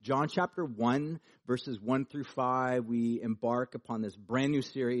John chapter 1, verses 1 through 5, we embark upon this brand new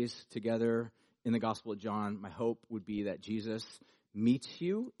series together in the Gospel of John. My hope would be that Jesus meets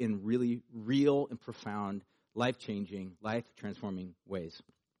you in really real and profound, life-changing, life-transforming ways.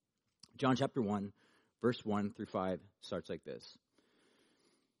 John chapter 1, verse 1 through 5 starts like this.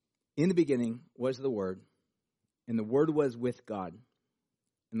 In the beginning was the Word, and the Word was with God,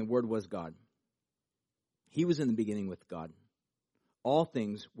 and the Word was God. He was in the beginning with God. All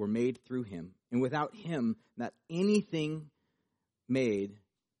things were made through him, and without him, not anything made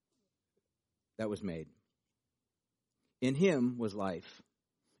that was made. In him was life,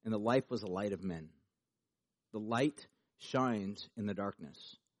 and the life was the light of men. The light shines in the darkness,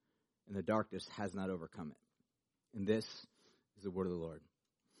 and the darkness has not overcome it. And this is the word of the Lord.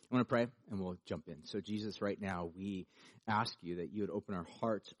 I want to pray, and we'll jump in. So, Jesus, right now, we ask you that you would open our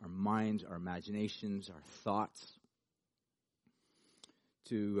hearts, our minds, our imaginations, our thoughts,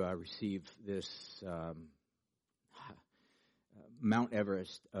 to receive this Mount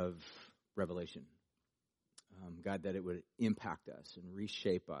Everest of revelation. God, that it would impact us and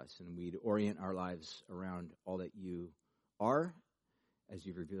reshape us, and we'd orient our lives around all that you are as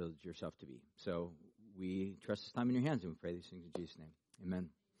you've revealed yourself to be. So we trust this time in your hands, and we pray these things in Jesus' name. Amen.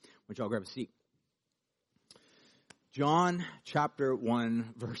 Why don't you all grab a seat? John chapter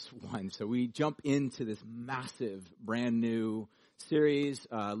 1, verse 1. So we jump into this massive, brand new series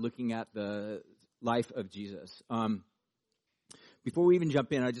looking at the life of Jesus. Before we even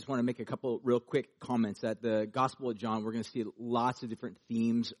jump in, I just want to make a couple real quick comments. At the Gospel of John, we're going to see lots of different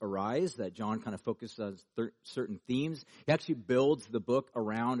themes arise, that John kind of focuses on certain themes. He actually builds the book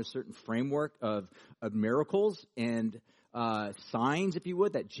around a certain framework of miracles and signs, if you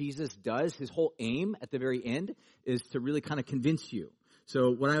would, that Jesus does. His whole aim at the very end is to really kind of convince you.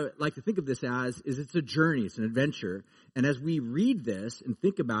 So what I like to think of this as is it's a journey, it's an adventure. And as we read this and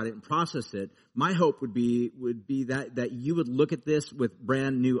think about it and process it, my hope would be that you would look at this with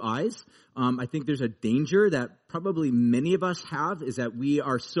brand new eyes. I think there's a danger that probably many of us have, is that we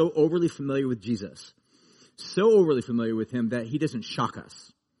are so overly familiar with Jesus, so overly familiar with him that he doesn't shock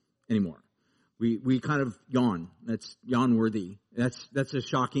us anymore. We kind of yawn. That's yawn worthy. That's a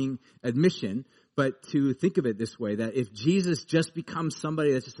shocking admission. But to think of it this way, that if Jesus just becomes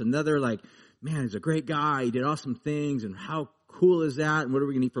somebody that's just another, like, man, he's a great guy, he did awesome things, and how cool is that, and what are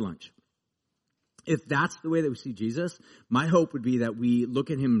we going to eat for lunch? If that's the way that we see Jesus, my hope would be that we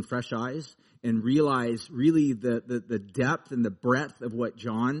look at him in fresh eyes and realize really the depth and the breadth of what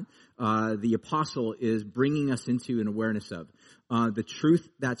John, the apostle, is bringing us into an awareness of. The truth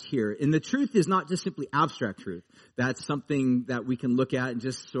that's here. And the truth is not just simply abstract truth. That's something that we can look at and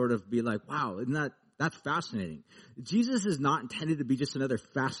just sort of be like, wow, that's fascinating. Jesus is not intended to be just another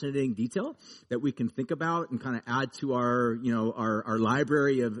fascinating detail that we can think about and kind of add to our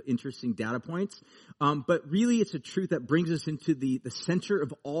library of interesting data points. But really it's a truth that brings us into the center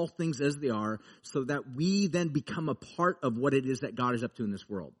of all things as they are, so that we then become a part of what it is that God is up to in this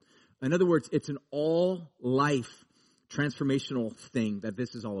world. In other words, it's an all-life transformational thing that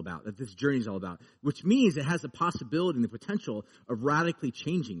this is all about, that this journey is all about, which means it has the possibility and the potential of radically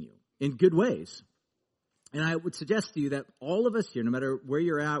changing you in good ways. And I would suggest to you that all of us here, no matter where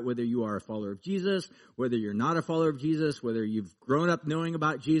you're at, whether you are a follower of Jesus, whether you're not a follower of Jesus, whether you've grown up knowing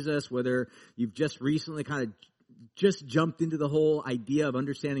about Jesus, whether you've just recently kind of just jumped into the whole idea of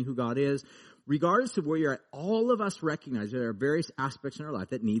understanding who God is, regardless of where you're at, all of us recognize there are various aspects in our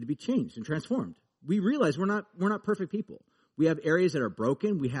life that need to be changed and transformed. We realize we're not perfect people. We have areas that are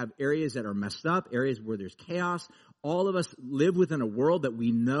broken. We have areas that are messed up, areas where there's chaos. All of us live within a world that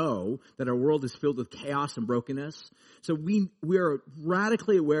we know that our world is filled with chaos and brokenness. So we are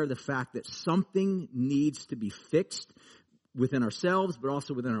radically aware of the fact that something needs to be fixed within ourselves, but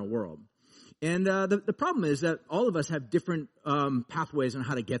also within our world. And the problem is that all of us have different pathways on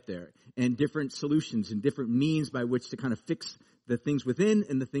how to get there, and different solutions and different means by which to kind of fix the things within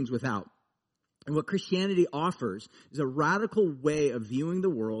and the things without. And what Christianity offers is a radical way of viewing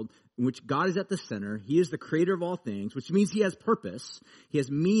the world in which God is at the center. He is the creator of all things, which means he has purpose. He has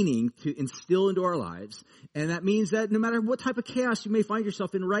meaning to instill into our lives. And that means that no matter what type of chaos you may find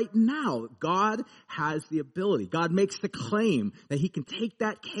yourself in right now, God has the ability. God makes the claim that he can take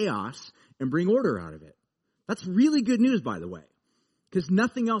that chaos and bring order out of it. That's really good news, by the way, because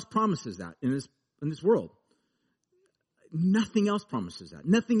nothing else promises that in this world. Nothing else promises that.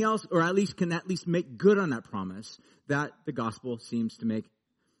 Nothing else, or at least can make good on that promise that the gospel seems to make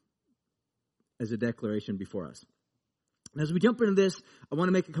as a declaration before us. And as we jump into this, I want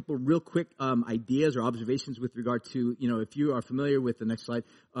to make a couple of real quick ideas or observations with regard to, if you are familiar with the next slide,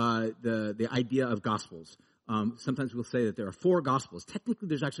 the idea of gospels. Sometimes we'll say that there are 4 gospels. Technically,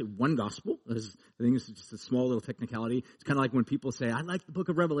 there's actually one gospel. I think it's just a small little technicality. It's kind of like when people say, I like the book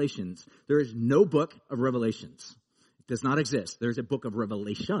of Revelations. There is no book of Revelations. It does not exist. There's a book of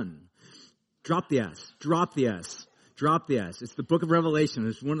Revelation. Drop the S. Drop the S. Drop the S. It's the book of Revelation.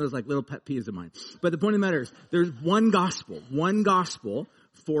 It's one of those like little pet peeves of mine. But the point of the matter is, there's one gospel,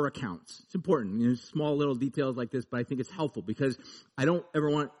 4 accounts. It's important. Small little details like this, but I think it's helpful because I don't ever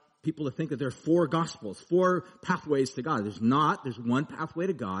want people to think that there are 4 gospels, 4 pathways to God. There's not. There's one pathway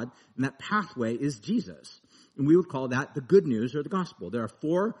to God, and that pathway is Jesus. And we would call that the good news or the gospel. There are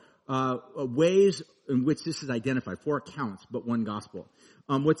 4 ways in which this is identified, 4 accounts, but one gospel.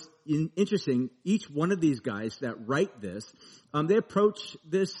 What's interesting, each one of these guys that write this, they approach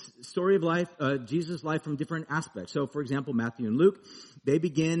this story of life, Jesus' life, from different aspects. So, for example, Matthew and Luke, they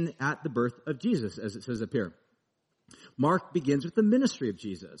begin at the birth of Jesus, as it says up here. Mark begins with the ministry of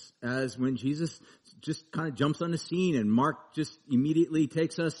Jesus, as when Jesus just kind of jumps on the scene, and Mark just immediately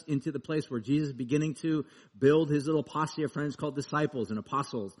takes us into the place where Jesus is beginning to build his little posse of friends called disciples and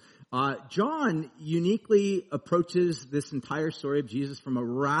apostles. John uniquely approaches this entire story of Jesus from a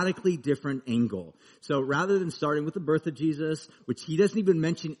radically different angle. So rather than starting with the birth of Jesus, which he doesn't even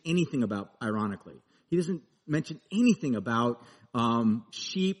mention anything about, ironically, he doesn't mention anything about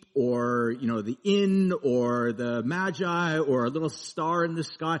sheep or, the inn or the magi or a little star in the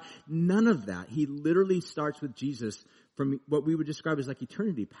sky. None of that. He literally starts with Jesus from what we would describe as like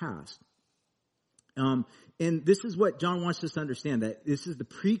eternity past. And this is what John wants us to understand, that this is the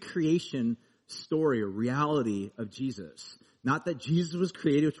pre-creation story or reality of Jesus. Not that Jesus was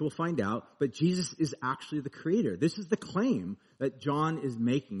created, which we'll find out, but Jesus is actually the creator. This is the claim that John is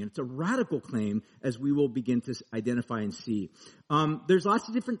making, and it's a radical claim, as we will begin to identify and see. There's lots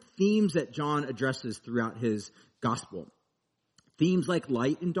of different themes that John addresses throughout his gospel. Themes like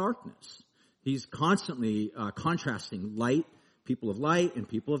light and darkness. He's constantly contrasting light, people of light, and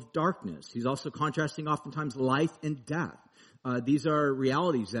people of darkness. He's also contrasting oftentimes life and death. These are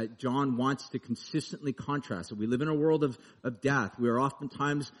realities that John wants to consistently contrast. So we live in a world of death. We are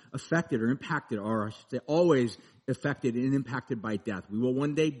oftentimes affected or impacted, or I should say always affected and impacted by death. We will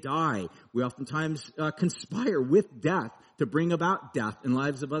one day die. We oftentimes conspire with death to bring about death in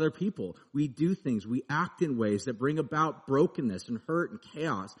lives of other people. We do things, we act in ways that bring about brokenness and hurt and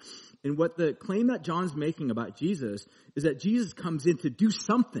chaos. And what the claim that John's making about Jesus is that Jesus comes in to do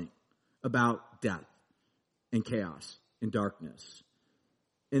something about death and chaos and darkness.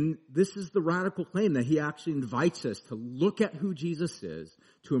 And this is the radical claim, that he actually invites us to look at who Jesus is,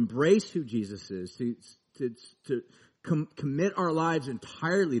 to embrace who Jesus is, to commit our lives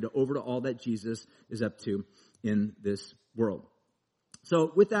entirely over to all that Jesus is up to in this world.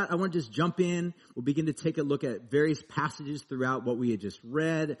 So with that, I want to just jump in. We'll begin to take a look at various passages throughout what we had just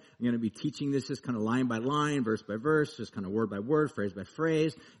read. I'm going to be teaching this just kind of line by line, verse by verse, just kind of word by word, phrase by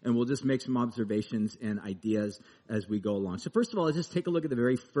phrase, and we'll just make some observations and ideas as we go along. So first of all, let's just take a look at the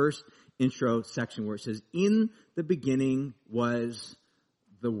very first intro section where it says, "In the beginning was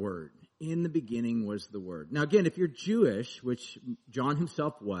the Word." In the beginning was the Word. Now again, if you're Jewish, which John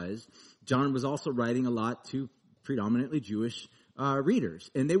himself was, John was also writing a lot to predominantly Jewish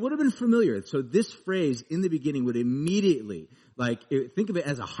readers, and they would have been familiar. So this phrase, "in the beginning," would immediately, think of it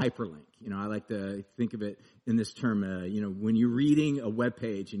as a hyperlink. I like to think of it in this term. When you're reading a web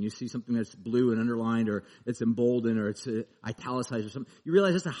page and you see something that's blue and underlined, or it's emboldened, or it's italicized or something, you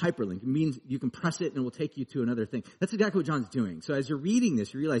realize that's a hyperlink. It means you can press it and it will take you to another thing. That's exactly what John's doing. So as you're reading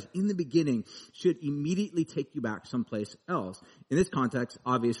this, you realize "in the beginning" should immediately take you back someplace else. In this context,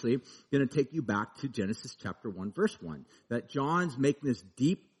 obviously, going to take you back to Genesis chapter 1, verse 1. That John's making this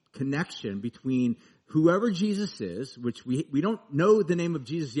deep connection between whoever Jesus is, which we don't know the name of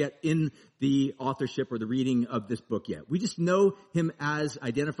Jesus yet in the authorship or the reading of this book yet. We just know him as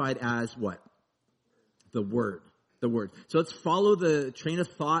identified as what? The Word. The Word. So let's follow the train of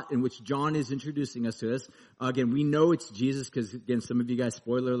thought in which John is introducing us to this. Again, we know it's Jesus because, again, some of you guys,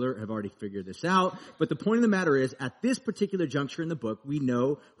 spoiler alert, have already figured this out. But the point of the matter is, at this particular juncture in the book, we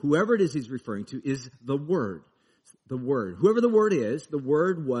know whoever it is he's referring to is the Word. The Word. Whoever the Word is, the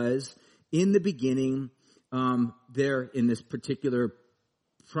Word was in the beginning, there in this particular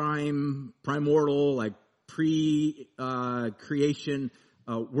primordial, pre-creation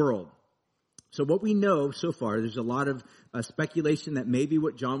world. So what we know so far, there's a lot of speculation that maybe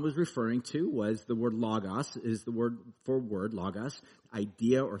what John was referring to was the word logos, is the word for word, logos,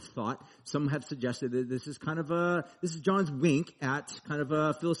 idea or thought. Some have suggested that this is John's wink at kind of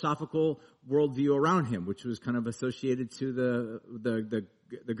a philosophical worldview around him, which was kind of associated to the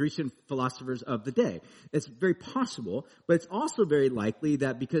Grecian philosophers of the day. It's very possible, but it's also very likely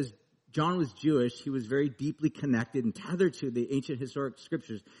that because John was Jewish, he was very deeply connected and tethered to the ancient historic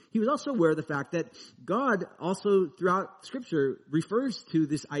scriptures. He was also aware of the fact that God also throughout scripture refers to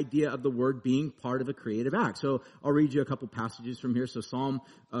this idea of the word being part of a creative act. So I'll read you a couple passages from here. So Psalm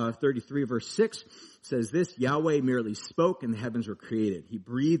 33 verse 6 says this: Yahweh merely spoke and the heavens were created. He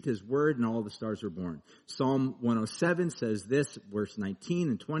breathed his word and all the stars were born. Psalm 107 says this, verse 19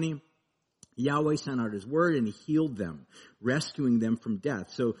 and 20. Yahweh sent out his word and he healed them, rescuing them from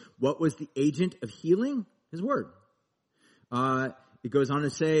death. So what was the agent of healing? His word. It goes on to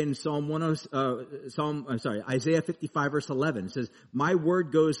say in Isaiah 55 verse 11, it says, my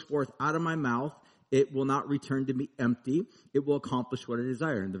word goes forth out of my mouth. It will not return to me empty. It will accomplish what I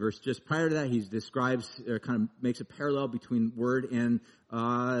desire. And the verse just prior to that, he describes, kind of makes a parallel between word and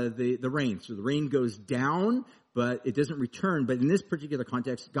the rain. So the rain goes down, but it doesn't return. But in this particular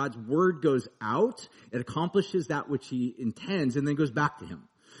context, God's word goes out. It accomplishes that which he intends and then goes back to him.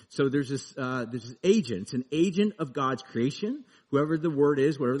 So there's this agent. It's an agent of God's creation. Whoever the word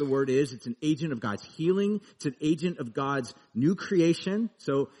is, whatever the word is, it's an agent of God's healing. It's an agent of God's new creation.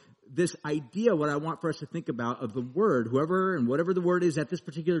 So this idea, what I want for us to think about of the word, whoever and whatever the word is at this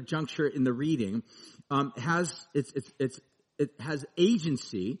particular juncture in the reading, it has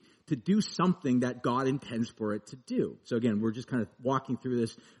agency to do something that God intends for it to do. So again, we're just kind of walking through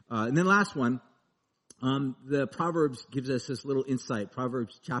this. And then last one, the Proverbs gives us this little insight.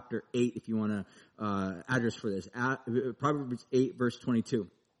 Proverbs chapter 8, if you want to address for this. Proverbs 8, verse 22.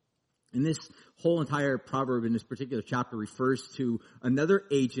 And this whole entire proverb in this particular chapter refers to another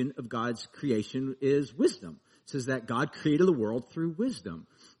agent of God's creation is wisdom. It says that God created the world through wisdom.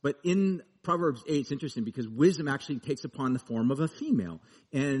 But in Proverbs 8, it's interesting because wisdom actually takes upon the form of a female.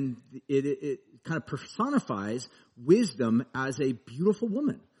 And it kind of personifies wisdom as a beautiful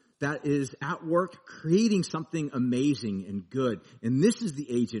woman that is at work creating something amazing and good. And this is the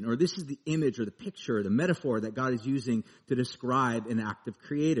agent, or this is the image or the picture or the metaphor that God is using to describe an active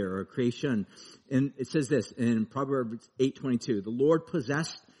creator or creation. And it says this in Proverbs 8:22, the Lord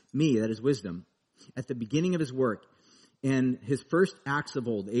possessed me, that is wisdom, at the beginning of his work. And his first acts of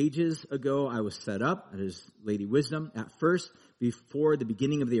old ages ago, I was set up, that is Lady Wisdom, at first before the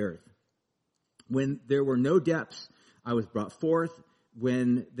beginning of the earth. When there were no depths, I was brought forth.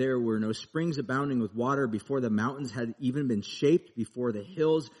 When there were no springs abounding with water, before the mountains had even been shaped, before the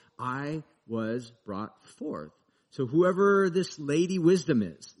hills, I was brought forth. So whoever this Lady Wisdom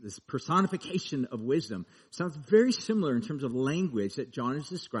is, this personification of wisdom, sounds very similar in terms of language that John is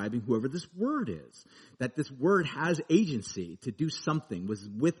describing whoever this word is. That this word has agency to do something, was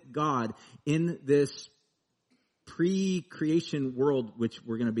with God in this pre-creation world, which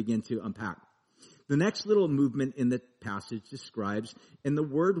we're going to begin to unpack. The next little movement in the passage describes, and the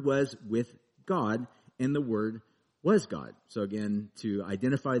word was with God, and the word was God. So again, to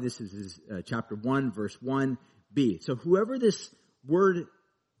identify this, this is chapter 1, verse 1b. So whoever this word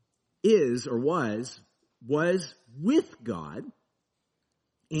is or was with God,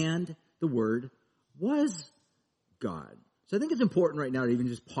 and the word was God. So I think it's important right now to even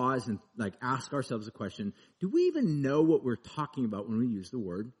just pause and ask ourselves a question. Do we even know what we're talking about when we use the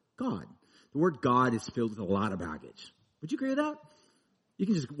word God? The word God is filled with a lot of baggage. Would you agree with that? You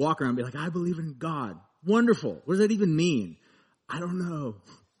can just walk around and be like, I believe in God. Wonderful. What does that even mean? I don't know,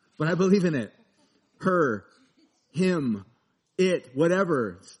 but I believe in it. Her, him, it,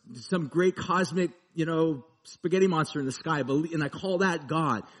 whatever. Some great cosmic, spaghetti monster in the sky, and I call that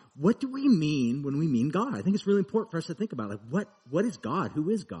God. What do we mean when we mean God? I think it's really important for us to think about, what is God? Who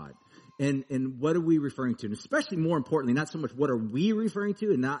is God? And what are we referring to? And especially more importantly, not so much what are we referring to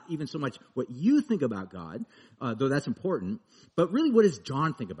and not even so much what you think about God, though that's important, but really what does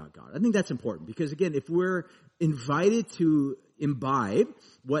John think about God? I think that's important because, again, if we're invited to imbibe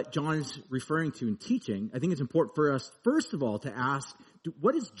what John is referring to in teaching, I think it's important for us, first of all, to ask,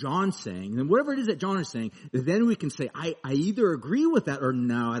 what is John saying? And whatever it is that John is saying, then we can say, I either agree with that or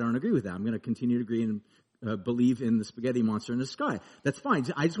no, I don't agree with that. I'm going to continue to agree and believe in the spaghetti monster in the sky. That's fine.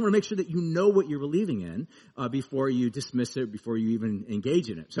 I just want to make sure that you know what you're believing in before you dismiss it, before you even engage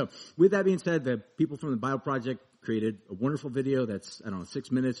in it. So with that being said, the people from the Bible Project created a wonderful video that's,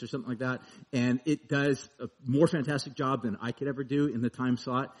 6 minutes or something like that. And it does a more fantastic job than I could ever do in the time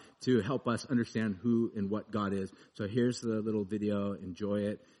slot to help us understand who and what God is. So here's the little video. Enjoy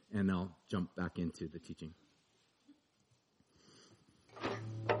it. And I'll jump back into the teaching.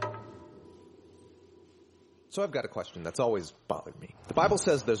 So I've got a question that's always bothered me. The Bible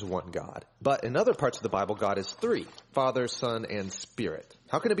says there's one God, but in other parts of the Bible, God is three: Father, Son, and Spirit.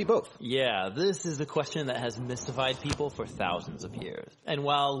 How can it be both? Yeah, this is a question that has mystified people for thousands of years. And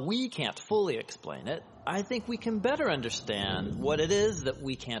while we can't fully explain it, I think we can better understand what it is that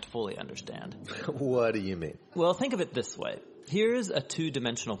we can't fully understand. What do you mean? Well, think of it this way. Here's a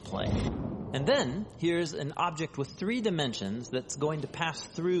two-dimensional plane. And then here's an object with 3 dimensions that's going to pass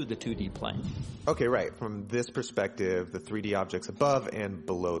through the 2D plane. Okay, right. From this perspective, the 3D object's above and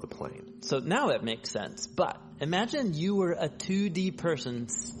below the plane. So now that makes sense. But imagine you were a 2D person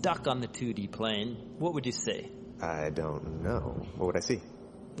stuck on the 2D plane. What would you see? I don't know. What would I see?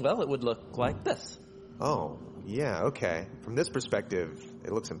 Well, it would look like this. Oh, yeah, okay. From this perspective,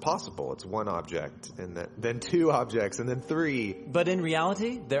 it looks impossible. It's 1 object, and then 2 objects, and then 3. But in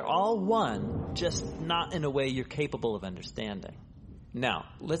reality, they're all one, just not in a way you're capable of understanding. Now,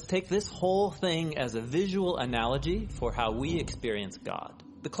 let's take this whole thing as a visual analogy for how we experience God.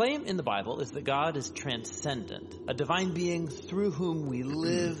 The claim in the Bible is that God is transcendent, a divine being through whom we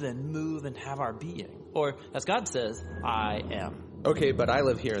live and move and have our being. Or, as God says, I am. Okay, but I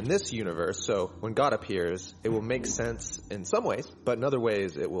live here in this universe, so when God appears, it will make sense in some ways, but in other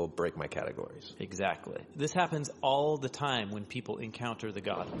ways, it will break my categories. Exactly. This happens all the time when people encounter the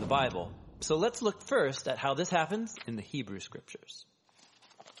God of the Bible. So let's look first at how this happens in the Hebrew Scriptures.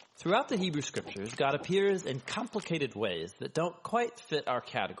 Throughout the Hebrew Scriptures, God appears in complicated ways that don't quite fit our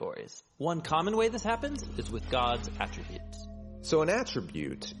categories. One common way this happens is with God's attributes. So an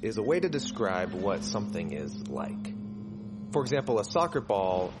attribute is a way to describe what something is like. For example, a soccer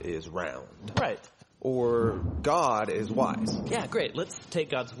ball is round. Right. Or God is wise. Yeah, great. Let's take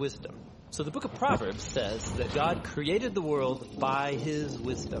God's wisdom. So the book of Proverbs says that God created the world by his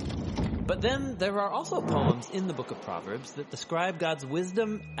wisdom. But then there are also poems in the book of Proverbs that describe God's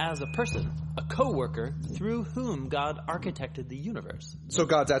wisdom as a person, a co-worker through whom God architected the universe. So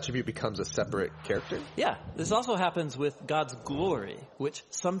God's attribute becomes a separate character? Yeah, this also happens with God's glory, which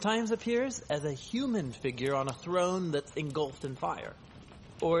sometimes appears as a human figure on a throne that's engulfed in fire.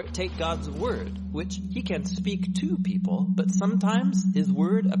 Or take God's word, which he can speak to people, but sometimes his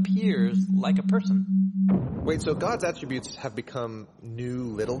word appears like a person. Wait, so God's attributes have become new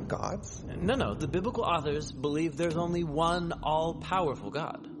little gods? No. The biblical authors believe there's only one all-powerful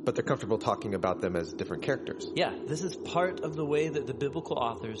God. But they're comfortable talking about them as different characters. Yeah, this is part of the way that the biblical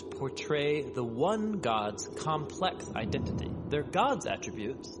authors portray the one God's complex identity. They're God's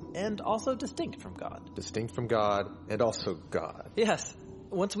attributes and also distinct from God. Distinct from God and also God. Yes.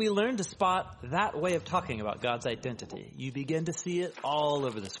 Once we learn to spot that way of talking about God's identity, you begin to see it all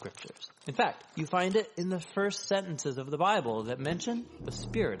over the Scriptures. In fact, you find it in the first sentences of the Bible that mention the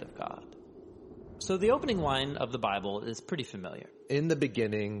Spirit of God. So the opening line of the Bible is pretty familiar. In the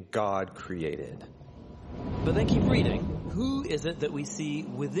beginning, God created. But then keep reading. Who is it that we see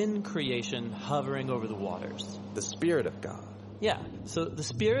within creation hovering over the waters? The Spirit of God. Yeah, so the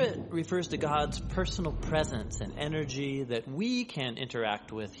Spirit refers to God's personal presence and energy that we can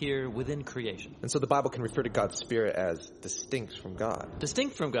interact with here within creation. And so the Bible can refer to God's Spirit as distinct from God.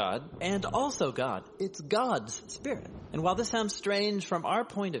 Distinct from God, and also God. It's God's Spirit. And while this sounds strange from our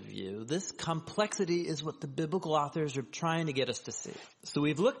point of view, this complexity is what the biblical authors are trying to get us to see. So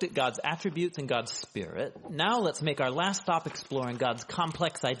we've looked at God's attributes and God's Spirit. Now let's make our last stop exploring God's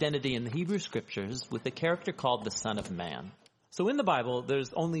complex identity in the Hebrew Scriptures with a character called the Son of Man. So in the Bible,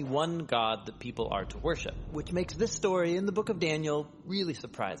 there's only one God that people are to worship, which makes this story in the book of Daniel really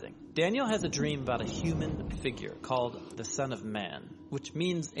surprising. Daniel has a dream about a human figure called the Son of Man, which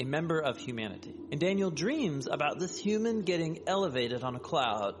means a member of humanity. And Daniel dreams about this human getting elevated on a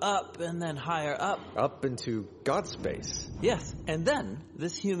cloud, up and then higher up. Up into God's space. Yes, and then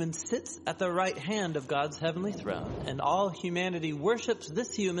this human sits at the right hand of God's heavenly throne, and all humanity worships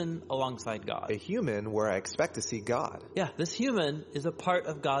this human alongside God. A human where I expect to see God. Yeah, this human is a part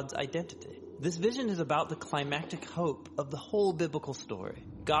of God's identity. This vision is about the climactic hope of the whole biblical story.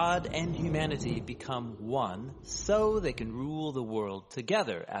 God and humanity become one so they can rule the world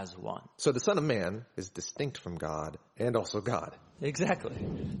together as one. So the Son of Man is distinct from God and also God. Exactly.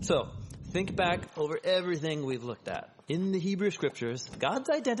 So, think back over everything we've looked at. In the Hebrew Scriptures, God's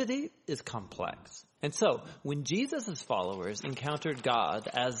identity is complex. And so, when Jesus' followers encountered God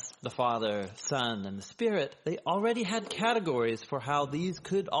as the Father, Son, and the Spirit, they already had categories for how these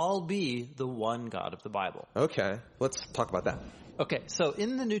could all be the one God of the Bible. Okay, let's talk about that. Okay, so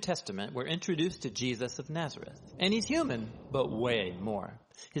in the New Testament, we're introduced to Jesus of Nazareth. And he's human, but way more.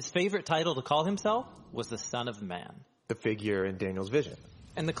 His favorite title to call himself was the Son of Man. The figure in Daniel's vision.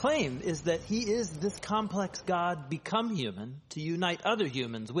 And the claim is that he is this complex God become human to unite other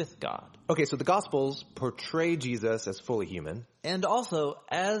humans with God. Okay, so the Gospels portray Jesus as fully human. And also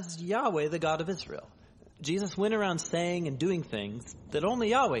as Yahweh, the God of Israel. Jesus went around saying and doing things that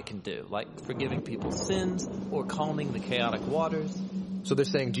only Yahweh can do, like forgiving people's sins or calming the chaotic waters. So they're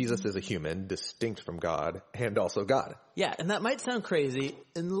saying Jesus is a human, distinct from God, and also God. Yeah, and that might sound crazy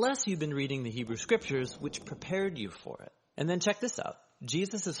unless you've been reading the Hebrew Scriptures, which prepared you for it. And then check this out.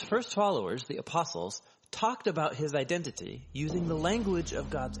 Jesus' first followers, the apostles, talked about his identity using the language of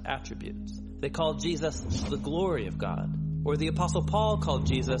God's attributes. They called Jesus the glory of God. Or the apostle Paul called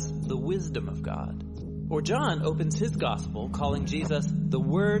Jesus the wisdom of God. Or John opens his gospel calling Jesus the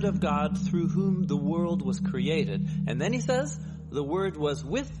Word of God through whom the world was created. And then he says, the Word was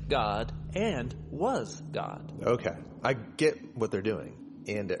with God and was God. Okay, I get what they're doing,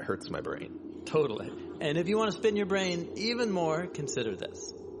 and it hurts my brain. Totally. And if you want to spin your brain even more, consider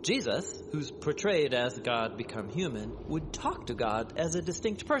this. Jesus, who's portrayed as God become human, would talk to God as a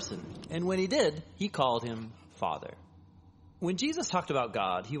distinct person. And when he did, he called him Father. When Jesus talked about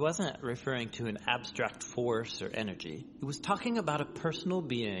God, he wasn't referring to an abstract force or energy. He was talking about a personal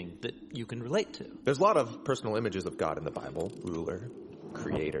being that you can relate to. There's a lot of personal images of God in the Bible. Ruler,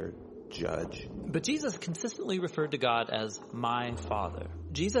 creator, judge. But Jesus consistently referred to God as my Father.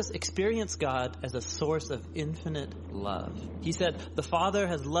 Jesus experienced God as a source of infinite love. He said, the Father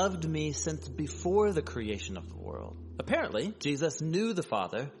has loved me since before the creation of the world. Apparently, Jesus knew the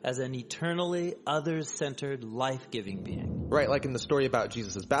Father as an eternally others-centered, life-giving being. Right, like in the story about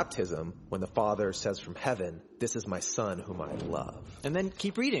Jesus' baptism, when the Father says from heaven, this is my Son whom I love. And then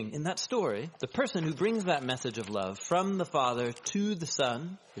keep reading. In that story, the person who brings that message of love from the Father to the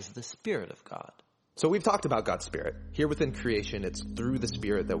Son is the Spirit of God. So we've talked about God's Spirit. Here within creation, it's through the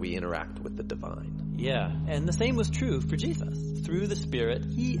Spirit that we interact with the divine. Yeah, and the same was true for Jesus. Through the Spirit,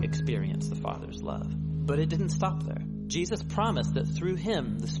 he experienced the Father's love. But it didn't stop there. Jesus promised that through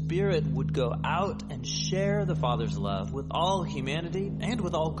him, the Spirit would go out and share the Father's love with all humanity and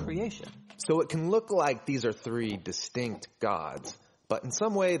with all creation. So it can look like these are three distinct gods, but in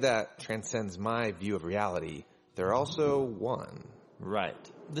some way that transcends my view of reality, they're also one.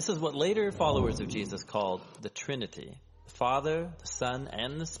 Right. This is what later followers of Jesus called the Trinity. The Father, the Son,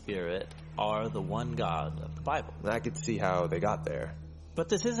 and the Spirit are the one God of the Bible. And I could see how they got there. But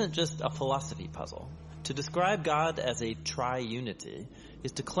this isn't just a philosophy puzzle. To describe God as a triunity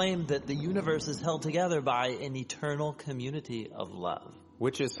is to claim that the universe is held together by an eternal community of love.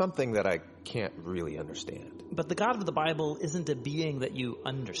 Which is something that I can't really understand. But the God of the Bible isn't a being that you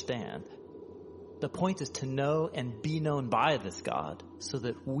understand. The point is to know and be known by this God so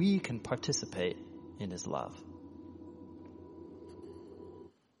that we can participate in his love.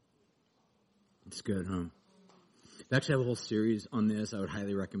 It's good, huh? They actually have a whole series on this. I would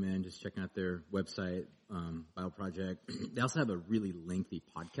highly recommend just checking out their website, Bible Project. They also have a really lengthy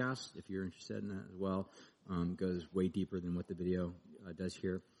podcast, if you're interested in that as well. Goes way deeper than what the video does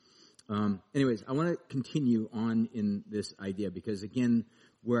here. Anyways, I want to continue on in this idea because, again,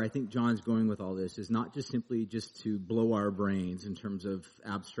 where I think John's going with all this is not just simply just to blow our brains in terms of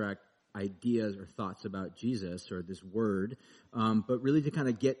abstract ideas or thoughts about Jesus or this word, but really to kind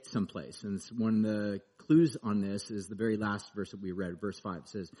of get someplace. And one of the clues on this is the very last verse that we read, verse 5. It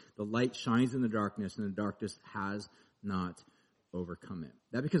says, the light shines in the darkness and the darkness has not overcome it.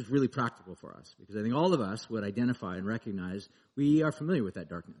 That becomes really practical for us because I think all of us would identify and recognize we are familiar with that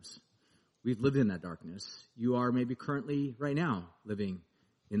darkness. We've lived in that darkness. You are maybe currently right now living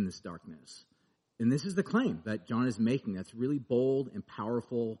in this darkness. And this is the claim that John is making that's really bold and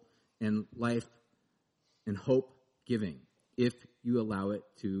powerful and life and hope giving if you allow it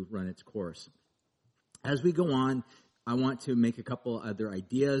to run its course. As we go on, I want to make a couple other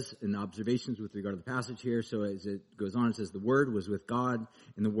ideas and observations with regard to the passage here. So as it goes on, it says the Word was with God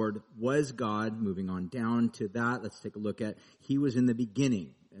and the Word was God. Moving on down to that, let's take a look at He was in the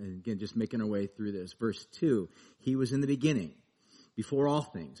beginning. And again, just making our way through this. Verse 2, He was in the beginning. Before all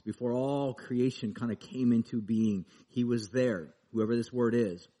things, before all creation kind of came into being, He was there, whoever this word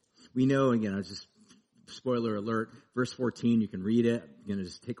is. We know, again, I was just, spoiler alert, verse 14, you can read it. I'm going to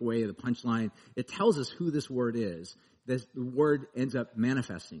just take away the punchline. It tells us who this word is. The word ends up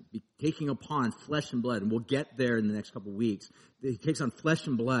manifesting, taking upon flesh and blood. And we'll get there in the next couple of weeks. He takes on flesh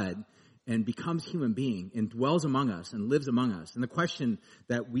and blood and becomes human being and dwells among us and lives among us. And the question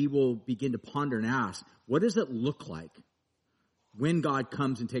that we will begin to ponder and ask, what does it look like when God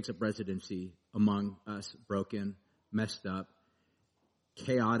comes and takes up residency among us, broken, messed up,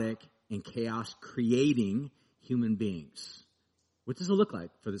 chaotic, and chaos creating human beings? What does it look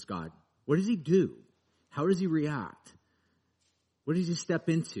like for this God? What does He do? How does He react? What does He step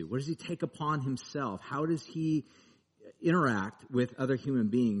into? What does He take upon Himself? How does He interact with other human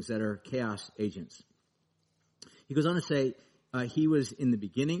beings that are chaos agents? He goes on to say, He was in the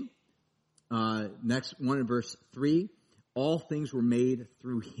beginning. Next one in verse 3, all things were made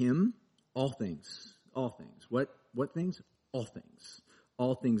through Him. All things. All things. What things? All things.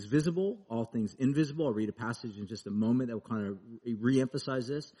 all things visible, all things invisible. I'll read a passage in just a moment that will kind of reemphasize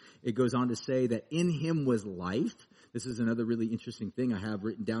this. It goes on to say that in him was life. This is another really interesting thing I have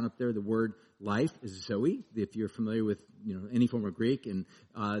written down up there. The word life is Zoe. If you're familiar with any form of Greek, and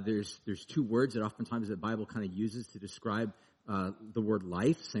there's two words that oftentimes the Bible kind of uses to describe the word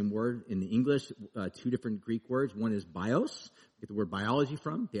life. Same word in the English. Two different Greek words. One is bios. Get the word biology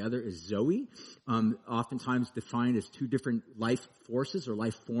from. The other is Zoe, oftentimes defined as two different life forces or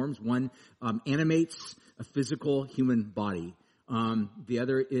life forms. One animates a physical human body. The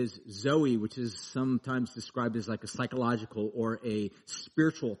other is Zoe, which is sometimes described as like a psychological or a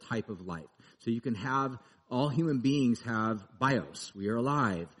spiritual type of life. So you can have, all human beings have bios. We are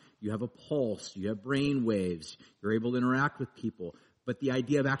alive. You have a pulse. You have brain waves. You're able to interact with people. But the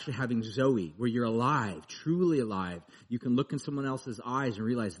idea of actually having Zoe, where you're alive, truly alive, you can look in someone else's eyes and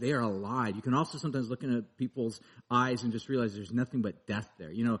realize they are alive. You can also sometimes look into people's eyes and just realize there's nothing but death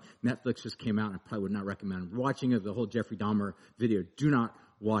there. Netflix just came out, and I probably would not recommend watching the whole Jeffrey Dahmer video. Do not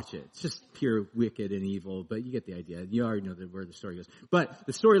watch it. It's just pure wicked and evil, but you get the idea. You already know where the story goes. But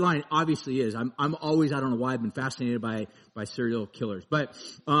the storyline obviously is, I'm always, I don't know why, I've been fascinated by serial killers. But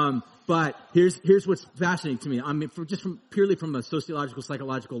here's what's fascinating to me. I mean, purely from a sociological,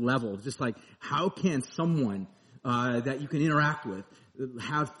 psychological level, just like, how can someone that you can interact with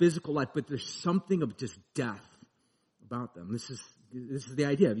have physical life, but there's something of just death about them? This is the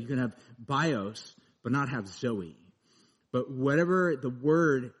idea. You can have bios, but not have Zoe. But whatever the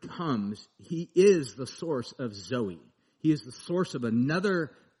word comes, he is the source of Zoe. He is the source of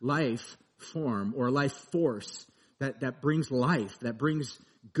another life form or life force that brings life, that brings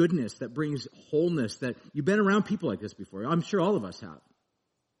goodness, that brings wholeness. That you've been around people like this before. I'm sure all of us have.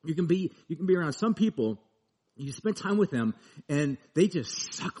 You can be around some people, you spend time with them, and they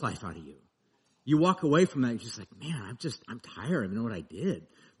just suck life out of you. You walk away from that, you're just like, man, I'm tired. I don't know what I did.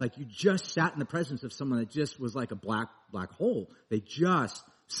 Like, you just sat in the presence of someone that just was like a black hole. They just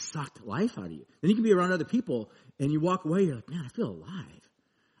sucked life out of you. Then you can be around other people, and you walk away, you're like, man, I feel alive.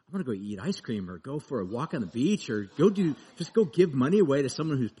 I want to go eat ice cream or go for a walk on the beach or go give money away to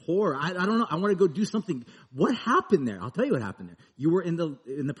someone who's poor. I don't know. I want to go do something. What happened there? I'll tell you what happened there. You were in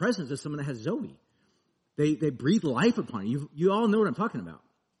the presence of someone that has Zoe. They breathe life upon you. You all know what I'm talking about.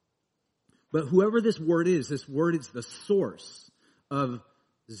 But whoever this word is the source of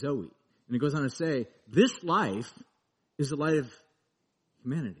Zoe. And it goes on to say, this life is the light of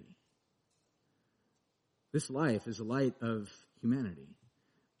humanity. This life is the light of humanity.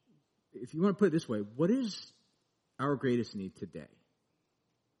 If you want to put it this way, what is our greatest need today?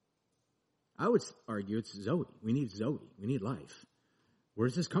 I would argue it's Zoe. We need Zoe. We need life. Where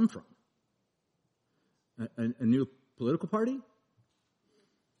does this come from? A new political party?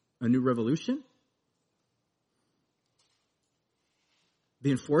 A new revolution? The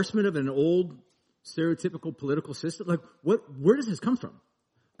enforcement of an old stereotypical political system? Like, where does this come from?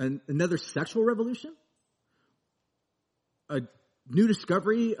 Another sexual revolution? A new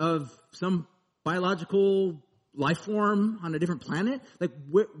discovery of some biological life form on a different planet? Like,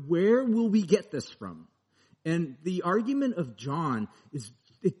 where will we get this from? And the argument of John is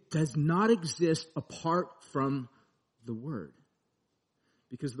it does not exist apart from the Word.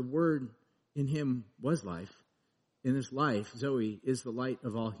 Because the Word in him was life. In this life, Zoe is the light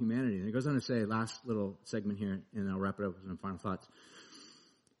of all humanity. And it goes on to say, last little segment here, and I'll wrap it up with some final thoughts.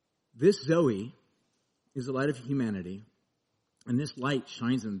 This Zoe is the light of humanity, and this light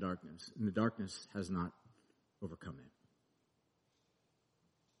shines in the darkness, and the darkness has not overcome it.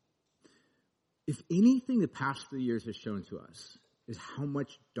 If anything the past 3 years has shown to us is how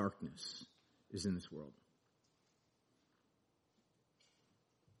much darkness is in this world.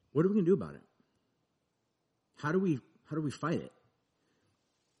 What are we going to do about it? How do we fight it?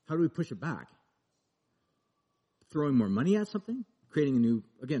 How do we push it back? Throwing more money at something? Creating a new,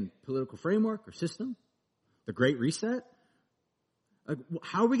 again, political framework or system? The Great Reset? Like,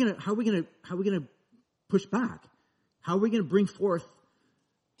 how are we gonna push back? How are we gonna bring forth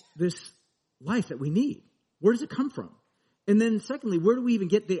this life that we need? Where does it come from? And then secondly, where do we even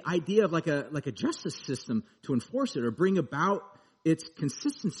get the idea of like a justice system to enforce it or bring about its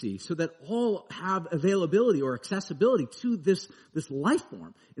consistency so that all have availability or accessibility to this life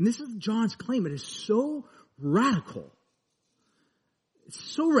form? And this is John's claim. It is so radical. It's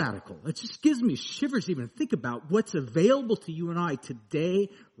so radical. It just gives me shivers to even think about what's available to you and I today,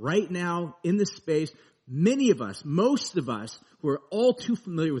 right now, in this space. Many of us, most of us, who are all too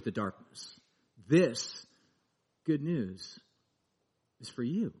familiar with the darkness. This good news is for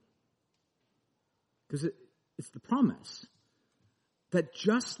you. Because it's the promise that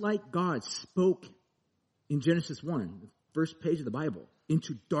just like God spoke in Genesis 1, the first page of the Bible,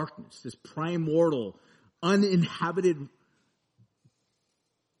 into darkness, this primordial, uninhabited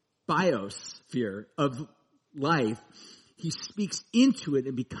biosphere of life. He speaks into it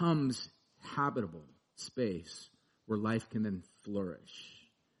and becomes habitable space where life can then flourish.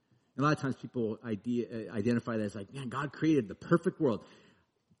 And a lot of times people identify that as like, man, God created the perfect world.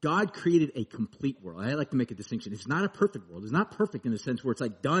 God created a complete world. I like to make a distinction. It's not a perfect world. It's not perfect in the sense where it's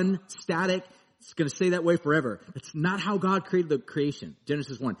like done, static. It's going to stay that way forever. That's not how God created the creation.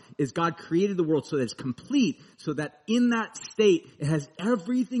 Genesis 1 is God created the world so that it's complete, so that in that state it has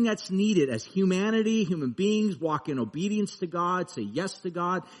everything that's needed as humanity, human beings walk in obedience to God, say yes to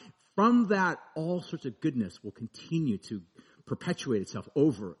God. From that, all sorts of goodness will continue to perpetuate itself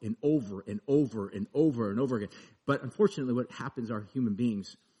over and over and over and over and over again. But unfortunately, what happens are human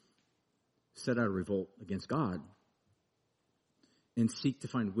beings set out a revolt against God and seek to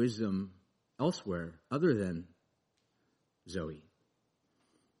find wisdom elsewhere other than Zoe.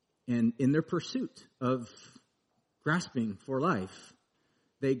 And in their pursuit of grasping for life,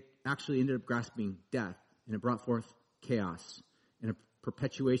 they actually ended up grasping death, and it brought forth chaos and a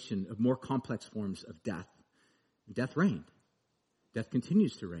perpetuation of more complex forms of death. And death reigned. Death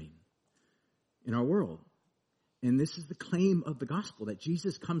continues to reign in our world. And this is the claim of the gospel, that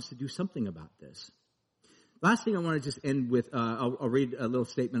Jesus comes to do something about this. Last thing I want to just end with, I'll read a little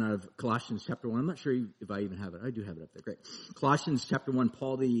statement out of Colossians chapter 1. I'm not sure if I even have it. I do have it up there. Great. Colossians chapter 1,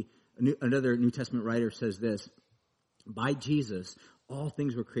 Paul, another New Testament writer, says this: by Jesus, all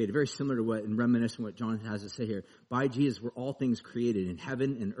things were created. Very similar to what, and reminiscent what John has to say here. By Jesus were all things created in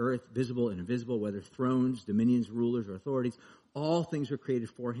heaven and earth, visible and invisible, whether thrones, dominions, rulers, or authorities. All things were created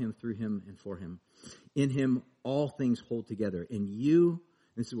for him, through him, and for him. In him, all things hold together. And you,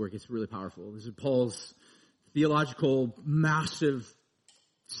 this is where it gets really powerful. This is Paul's theological, massive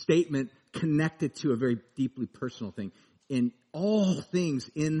statement connected to a very deeply personal thing. And all things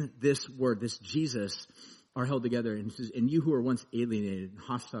in this word, this Jesus, are held together. And he says, and you who were once alienated and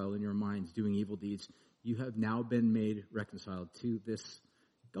hostile in your minds, doing evil deeds, you have now been made reconciled to this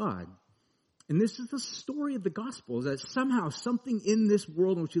God. And this is the story of the gospel, is that somehow something in this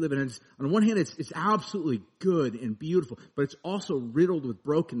world in which we live in, and on the one hand, it's absolutely good and beautiful, but it's also riddled with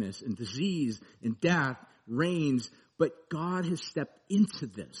brokenness and disease and death, reigns. But God has stepped into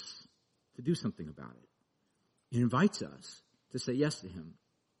this to do something about it. He invites us to say yes to him.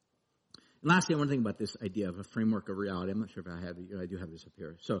 And lastly, I want to think about this idea of a framework of reality. I'm not sure if I have it. I do have this up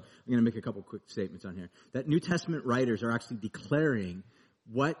here. So I'm going to make a couple quick statements on here. That New Testament writers are actually declaring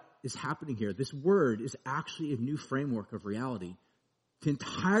what is happening here. This word is actually a new framework of reality to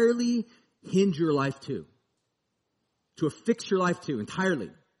entirely hinge your life to affix your life to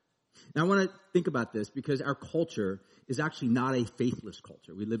entirely. Now I want to think about this because our culture is actually not a faithless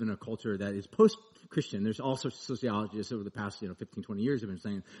culture. We live in a culture that is post-Christian. There's all sorts of sociologists over the past 15, 20 years have been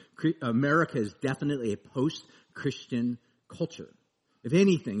saying America is definitely a post-Christian culture. If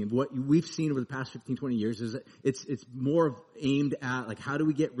anything, what we've seen over the past 15, 20 years is that it's more aimed at like how do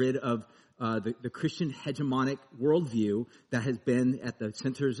we get rid of the Christian hegemonic worldview that has been at the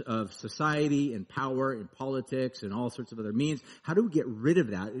centers of society and power and politics and all sorts of other means. How do we get rid of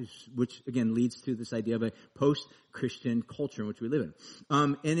that, which again leads to this idea of a post-Christian culture in which we live in.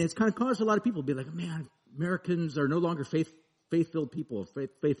 And it's kind of caused a lot of people to be like, man, Americans are no longer faithful people.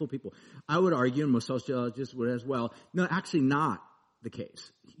 I would argue, and most sociologists would as well, no, actually not the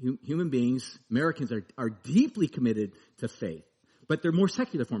case. Human beings, Americans are deeply committed to faith, but they're more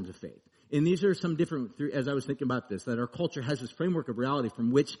secular forms of faith. And these are some different, as I was thinking about this, that our culture has this framework of reality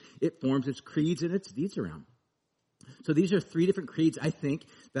from which it forms its creeds and its deeds around. So these are three different creeds, I think,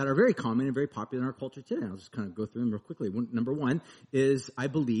 that are very common and very popular in our culture today. I'll just kind of go through them real quickly. Number one is I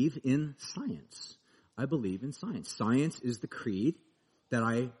believe in science. I believe in science. Science is the creed that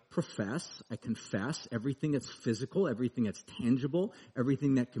I profess, I confess, everything that's physical, everything that's tangible,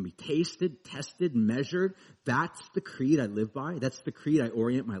 everything that can be tasted, tested, measured. That's the creed I live by. That's the creed I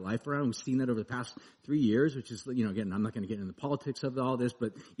orient my life around. We've seen that over the past 3 years, which is, again, I'm not going to get into the politics of all this,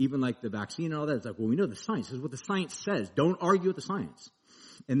 but even like the vaccine and all that, it's like, well, we know the science. This is what the science says. Don't argue with the science.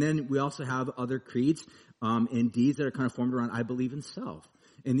 And then we also have other creeds and deeds that are kind of formed around I believe in self.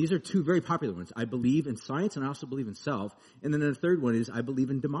 And these are two very popular ones. I believe in science and I also believe in self. And then the third one is I believe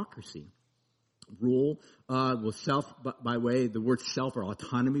in democracy. Rule with self by way, the word self or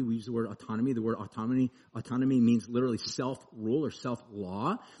autonomy. We use the word autonomy. The word autonomy means literally self-rule or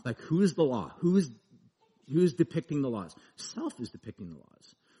self-law. Like who is the law? Who's depicting the laws? Self is depicting the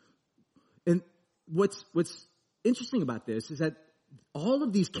laws. And what's interesting about this is that all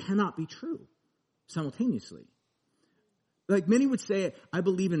of these cannot be true simultaneously. Like many would say, I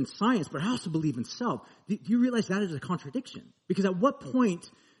believe in science, but I also believe in self. Do you realize that is a contradiction? Because at what point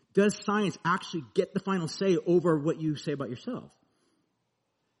does science actually get the final say over what you say about yourself?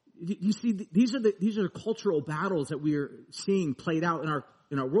 You see, these are the cultural battles that we are seeing played out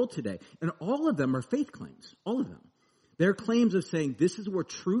in our world today. And all of them are faith claims. All of them. They're claims of saying, this is where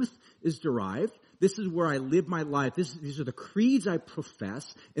truth is derived. This is where I live my life. These are the creeds I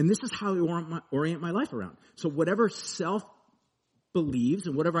profess. And this is how I orient my life around. So whatever self believes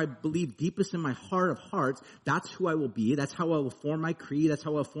and whatever I believe deepest in my heart of hearts, that's who I will be. That's how I will form my creed. That's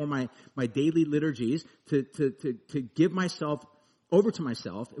how I'll form my daily liturgies to give myself over to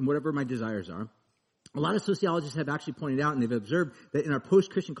myself and whatever my desires are. A lot of sociologists have actually pointed out, and they've observed that in our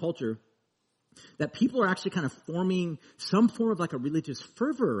post-Christian culture, that people are actually kind of forming some form of like a religious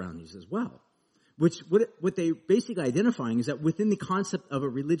fervor around these as well. Which, what they basically identifying is that within the concept of a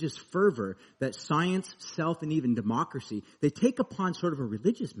religious fervor, that science, self, and even democracy, they take upon sort of a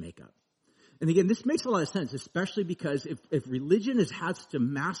religious makeup. And again, this makes a lot of sense, especially because if religion has had such a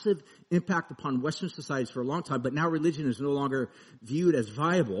massive impact upon Western societies for a long time, but now religion is no longer viewed as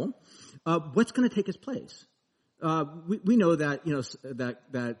viable, what's going to take its place? We know that,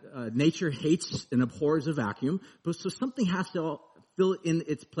 that nature hates and abhors a vacuum, but so something has to fill in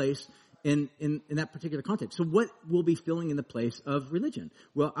its place in that particular context. So what will be filling in the place of religion?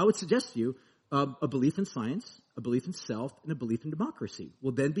 Well, I would suggest to you a belief in science, a belief in self, and a belief in democracy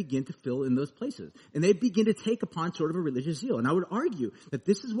will then begin to fill in those places. And they begin to take upon sort of a religious zeal. And I would argue that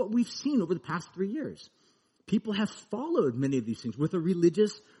this is what we've seen over the past 3 years. People have followed many of these things with a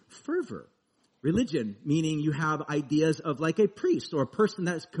religious fervor. Religion, meaning you have ideas of like a priest or a person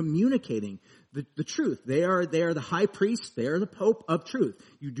that is communicating the truth. They are the high priest. They are the Pope of truth.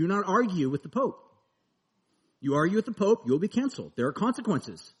 You do not argue with the Pope. You argue with the Pope, you'll be canceled. There are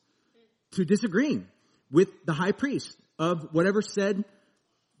consequences to disagreeing with the high priest of whatever said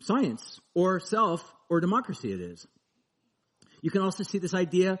science or self or democracy it is. You can also see this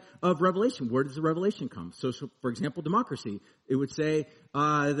idea of revelation. Where does the revelation come? So for example, democracy. It would say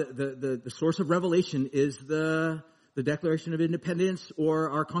the source of revelation is the Declaration of Independence or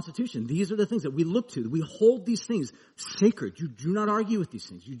our Constitution. These are the things that we look to. We hold these things sacred. You do not argue with these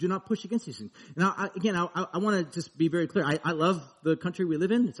things. You do not push against these things. Now, I want to just be very clear. I love the country we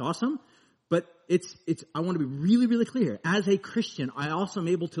live in. It's awesome. But I want to be really, really clear. As a Christian, I also am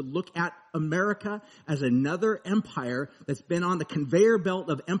able to look at America as another empire that's been on the conveyor belt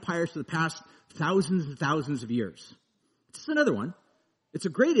of empires for the past thousands and thousands of years. It's just another one. It's a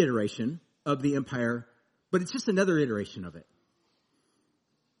great iteration of the empire, but it's just another iteration of it.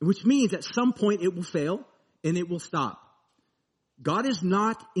 Which means at some point it will fail and it will stop. God is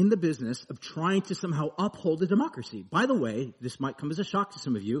not in the business of trying to somehow uphold a democracy. By the way, this might come as a shock to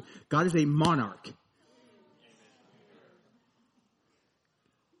some of you. God is a monarch.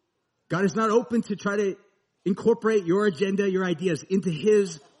 God is not open to try to incorporate your agenda, your ideas into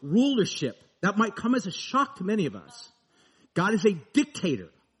his rulership. That might come as a shock to many of us. God is a dictator,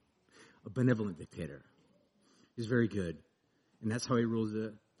 a benevolent dictator. He's very good. And that's how he rules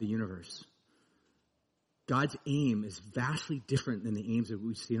the universe. God's aim is vastly different than the aims that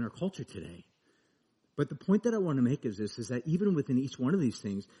we see in our culture today. But the point that I want to make is this, is that even within each one of these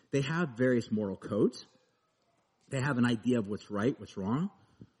things, they have various moral codes. They have an idea of what's right, what's wrong.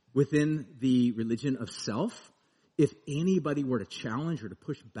 Within the religion of self, if anybody were to challenge or to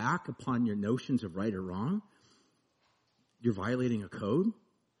push back upon your notions of right or wrong, you're violating a code.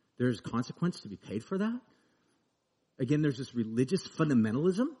 There's consequence to be paid for that. Again, there's this religious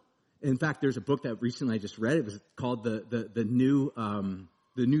fundamentalism. In fact, there's a book that recently I just read. It was called the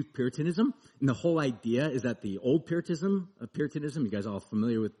New Puritanism, and the whole idea is that the old Puritanism. You guys are all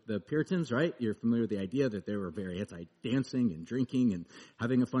familiar with the Puritans, right? You're familiar with the idea that they were very anti-dancing and drinking and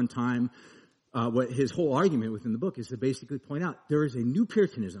having a fun time. What his whole argument within the book is to basically point out there is a new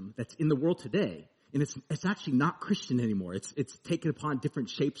Puritanism that's in the world today. And it's actually not Christian anymore. It's taken upon different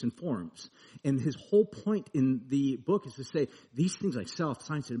shapes and forms. And his whole point in the book is to say these things like self,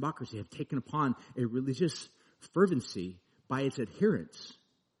 science, and democracy have taken upon a religious fervency by its adherents.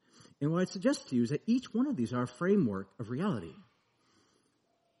 And what I suggest to you is that each one of these are a framework of reality.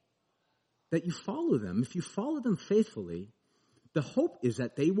 That you follow them. If you follow them faithfully, the hope is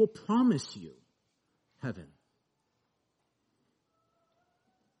that they will promise you heaven.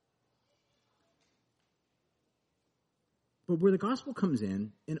 But where the gospel comes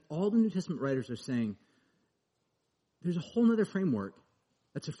in, and all the New Testament writers are saying, there's a whole other framework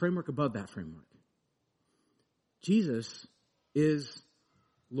that's a framework above that framework. Jesus is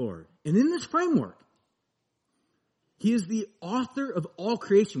Lord. And in this framework, he is the author of all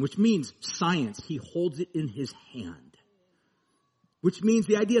creation, which means science. He holds it in his hand. which means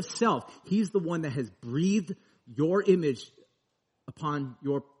the idea of self. He's the one that has breathed your image upon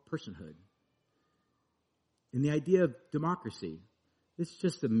your personhood. And the idea of democracy, it's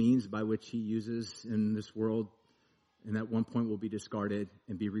just a means by which he uses in this world, and at one point will be discarded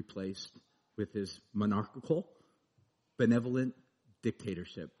and be replaced with his monarchical, benevolent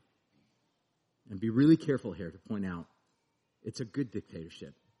dictatorship. And be really careful here to point out, it's a good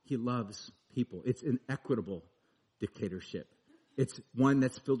dictatorship. He loves people. It's an equitable dictatorship. It's one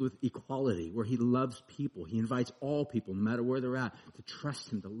that's filled with equality, where he loves people. He invites all people, no matter where they're at, to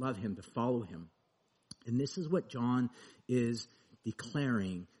trust him, to love him, to follow him. And this is what John is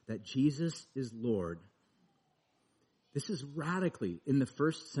declaring, that Jesus is Lord. This is radically, in the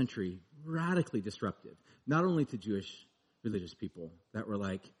first century, radically disruptive. Not only to Jewish religious people that were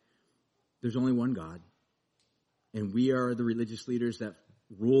like, there's only one God, and we are the religious leaders that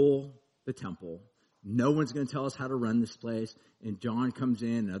rule the temple. No one's going to tell us how to run this place. And John comes in,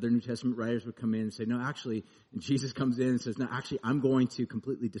 and other New Testament writers would come in and say, no, actually, and Jesus comes in and says, no, actually, I'm going to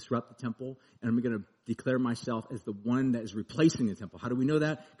completely disrupt the temple, and I'm going to declare myself as the one that is replacing the temple. How do we know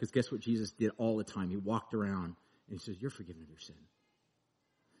that? Because guess what Jesus did all the time? He walked around, and he says, you're forgiven of your sin.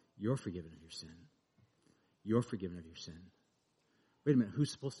 You're forgiven of your sin. You're forgiven of your sin. Wait a minute,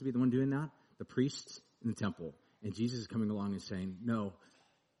 who's supposed to be the one doing that? The priests in the temple. And Jesus is coming along and saying, no,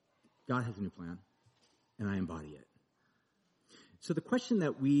 God has a new plan, and I embody it. So the question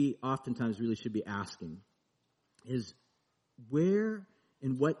that we oftentimes really should be asking is, where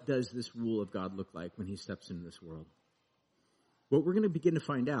and what does this rule of God look like when he steps into this world? What we're going to begin to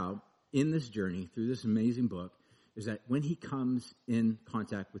find out in this journey through this amazing book is that when he comes in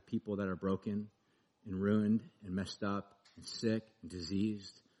contact with people that are broken and ruined and messed up and sick and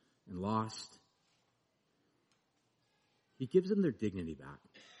diseased and lost, he gives them their dignity back,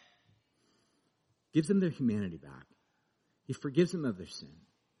 gives them their humanity back. He forgives them of their sin.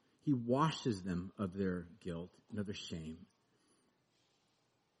 He washes them of their guilt and of their shame.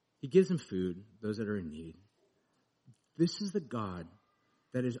 He gives them food, those that are in need. This is the God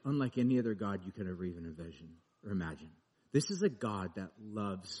that is unlike any other God you could ever even envision or imagine. This is a God that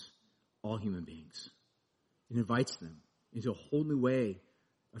loves all human beings and invites them into a whole new way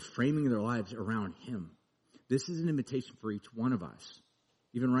of framing their lives around him. This is an invitation for each one of us,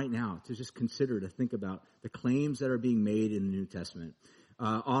 even right now, to just consider, to think about the claims that are being made in the New Testament.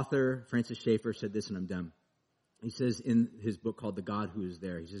 Author Francis Schaeffer said this, and I'm done. He says in his book called The God Who Is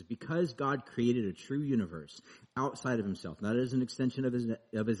There, he says, because God created a true universe outside of himself, not as an extension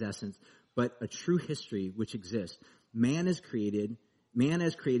of his essence, but a true history which exists, man as created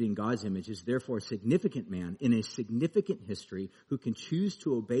in God's image is therefore a significant man in a significant history who can choose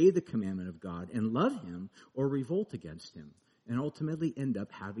to obey the commandment of God and love him or revolt against him, and ultimately end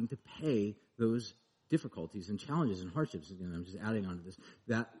up having to pay those difficulties and challenges and hardships. Again, I'm just adding on to this,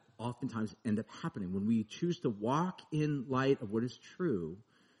 that oftentimes end up happening. When we choose to walk in light of what is true,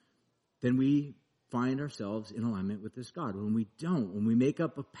 then we find ourselves in alignment with this God. When we don't, when we make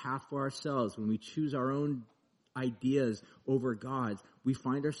up a path for ourselves, when we choose our own ideas over God's, we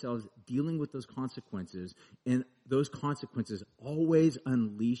find ourselves dealing with those consequences, and those consequences always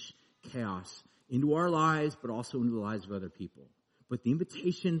unleash chaos into our lives, but also into the lives of other people. But the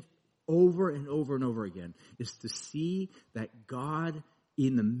invitation over and over and over again is to see that God,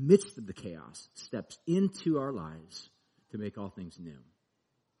 in the midst of the chaos, steps into our lives to make all things new.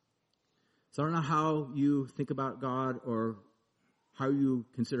 So I don't know how you think about God or how you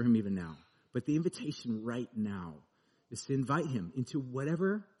consider him even now, but the invitation right now is to invite him into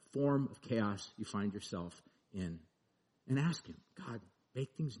whatever form of chaos you find yourself in, and ask him, God, make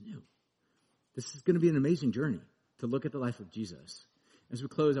things new. This is going to be an amazing journey to look at the life of Jesus. As we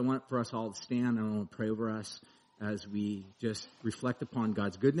close, I want for us all to stand. I want to pray over us as we just reflect upon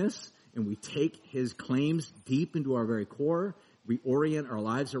God's goodness and we take his claims deep into our very core. We orient our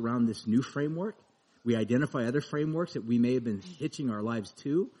lives around this new framework. We identify other frameworks that we may have been hitching our lives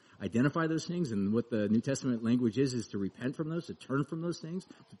to. Identify those things, and what the New Testament language is to repent from those, to turn from those things,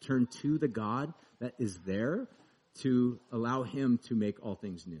 to turn to the God that is there, to allow him to make all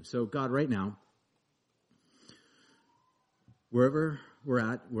things new. So God, right now, wherever we're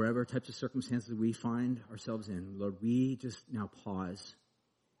at, wherever types of circumstances we find ourselves in, Lord, we just now pause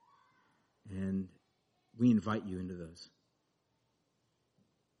and we invite you into those.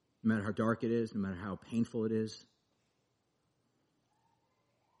 No matter how dark it is, no matter how painful it is,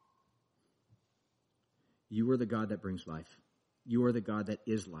 you are the God that brings life. You are the God that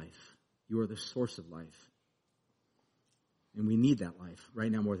is life. You are the source of life. And we need that life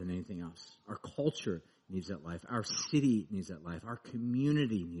right now more than anything else. Our culture needs that life. Our city needs that life. Our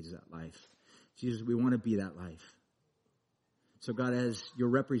community needs that life. Jesus, we want to be that life. So God, as your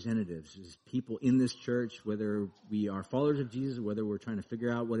representatives, as people in this church, whether we are followers of Jesus, or whether we're trying to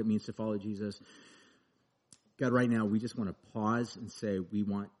figure out what it means to follow Jesus, God, right now, we just want to pause and say we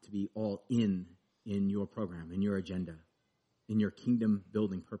want to be all in your program, in your agenda, in your kingdom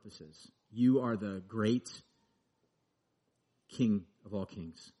building purposes. You are the great King of all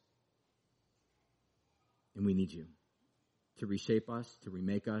kings. And we need you to reshape us, to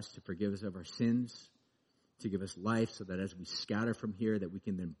remake us, to forgive us of our sins, to give us life so that as we scatter from here, that we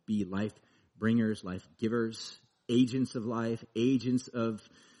can then be life bringers, life givers, agents of life, agents of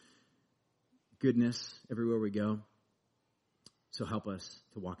goodness everywhere we go. So help us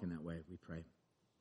to walk in that way, we pray.